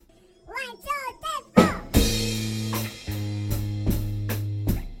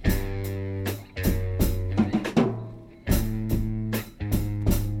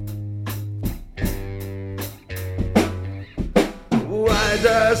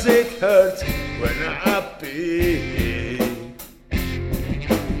does it hurt when I pee?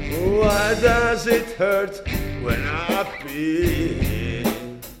 Why does it hurt when I pee?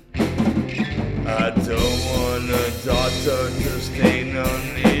 I don't want a daughter to stain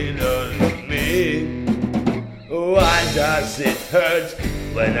on needle me. Why does it hurt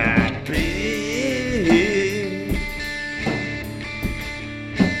when I pee?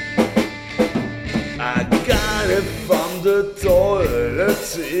 I got it from the toilet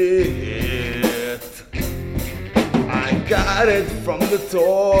seat. I got it from the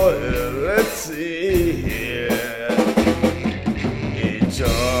toilet seat. He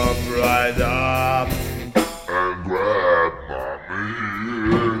jumped right up and grabbed my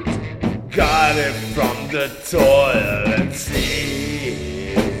meat. Got it from the toilet seat.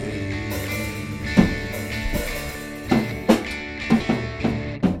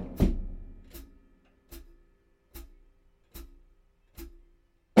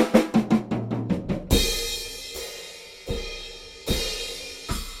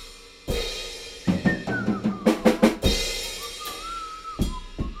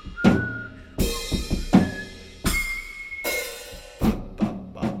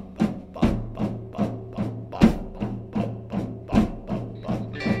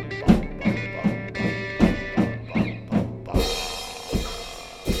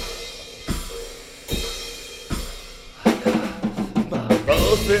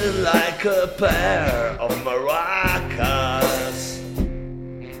 Both feel like a pair of maracas.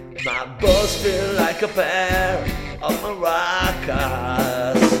 My balls feel like a pair of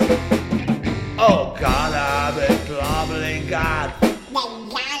maracas. Oh God, I've been troubling God.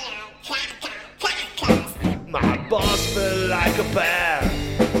 My balls feel like a pair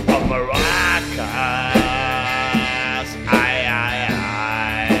of maracas.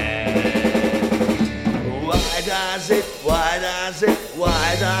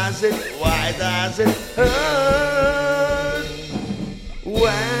 Why does it hurt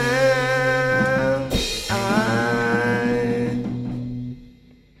when